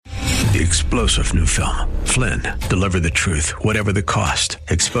The explosive new film, Flynn, deliver the truth, whatever the cost,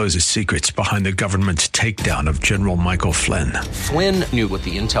 exposes secrets behind the government's takedown of General Michael Flynn. Flynn knew what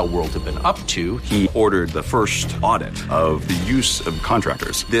the intel world had been up to. He ordered the first audit of the use of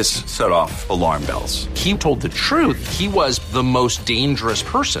contractors. This set off alarm bells. He told the truth. He was the most dangerous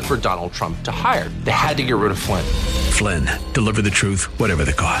person for Donald Trump to hire. They had to get rid of Flynn. Flynn, deliver the truth, whatever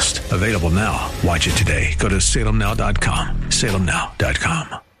the cost. Available now. Watch it today. Go to salemnow.com.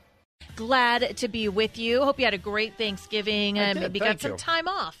 salemnow.com. Glad to be with you. Hope you had a great Thanksgiving and maybe got some time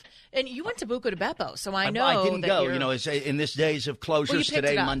off. And you went to Buca di Beppo, so I know I didn't that go. You're... You know, it's in this days of closures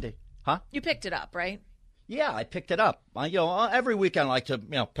today, Monday. Huh? You picked it up, right? Yeah, I picked it up. Every weekend I like to,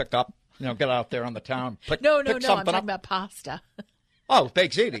 pick up, get out there on the town. No. I'm talking about pasta. Oh,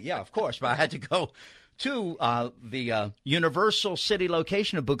 baked ziti. Yeah, of course. But I had to go to the Universal City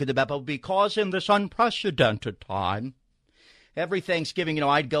location of Buca di Beppo because in this unprecedented time, every Thanksgiving,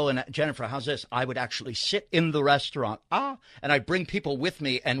 I'd go and, Jennifer, how's this? I would actually sit in the restaurant, and I'd bring people with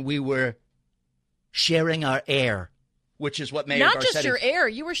me, and we were sharing our air, which is what Mayor Garcetti... Not just your air.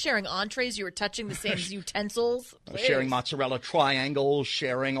 You were sharing entrees. You were touching the same utensils. Sharing mozzarella triangles,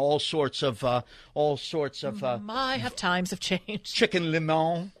 sharing all sorts of... Have times have changed. Chicken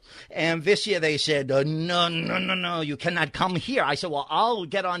limon. And this year they said, no, you cannot come here. I said, well, I'll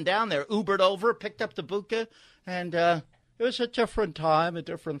get on down there. Ubered over, picked up the buca, and... it was a different time, a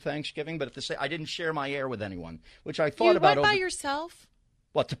different Thanksgiving, but I didn't share my air with anyone, which I thought about. You went by yourself?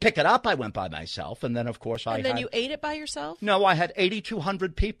 Well, to pick it up, I went by myself, and then, of course, you ate it by yourself? No, I had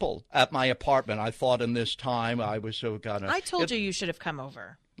 8,200 people at my apartment. I thought in this time I was so gonna... I told you should have come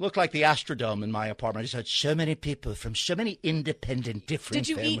over. Looked like the Astrodome in my apartment. I just had so many people from so many independent, different Did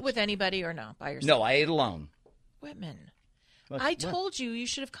you families. Eat with anybody or no, by yourself? No, I ate alone. Whitman. I told you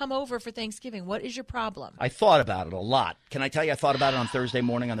should have come over for Thanksgiving. What is your problem? I thought about it a lot. Can I tell you, I thought about it on Thursday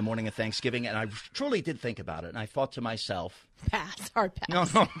morning, on the morning of Thanksgiving, and I truly did think about it. And I thought to myself... Hard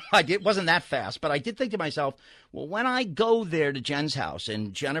pass. No, it wasn't that fast. But I did think to myself, well, when I go there to Jen's house,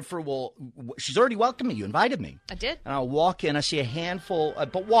 and Jennifer she's already welcomed me. You invited me. I did. And I'll walk in, I see a handful,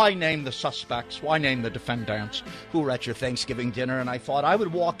 but why name the suspects? Why name the defendants who were at your Thanksgiving dinner? And I thought I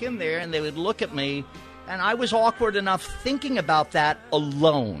would walk in there, and they would look at me. And I was awkward enough thinking about that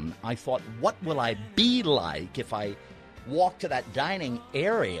alone. I thought, what will I be like if I walk to that dining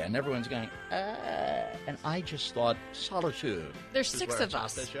area and everyone's going, and I just thought, solitude. There's 6 of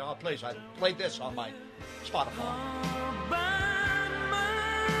us. Oh, please, I played this on my Spotify.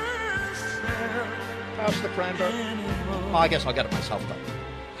 Pass the cranberry. Oh, I guess I'll get it myself, though.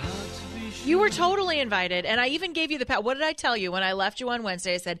 You were totally invited, and I even gave you the What did I tell you when I left you on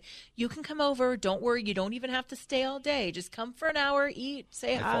Wednesday? I said, you can come over. Don't worry. You don't even have to stay all day. Just come for an hour, eat,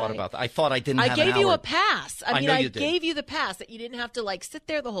 say hi. I thought about that. I thought I didn't have an hour. I gave you a pass. I did. Gave you the pass that you didn't have to, sit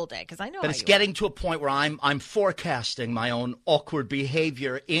there the whole day, because I know But it's getting to a point where I'm forecasting my own awkward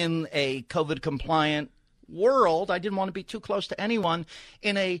behavior in a COVID-compliant world. I didn't want to be too close to anyone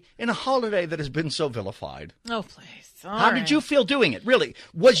in a holiday that has been so vilified. Oh, please. How did you feel doing it? Really?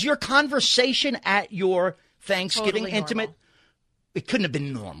 Was your conversation at your Thanksgiving totally intimate? Normal. It couldn't have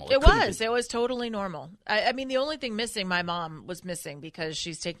been normal. It was. It was totally normal. I mean, the only thing missing, my mom was missing because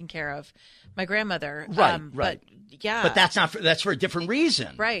she's taking care of my grandmother. Right. But yeah. But that's for a different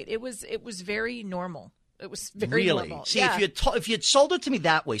reason. Right. It was very normal. It was very normal. See, if you'd sold it to me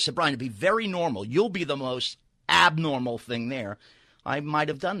that way, said, Brian, it'd be very normal. You'll be the most abnormal thing there. I might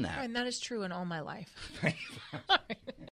have done that. And that is true in all my life.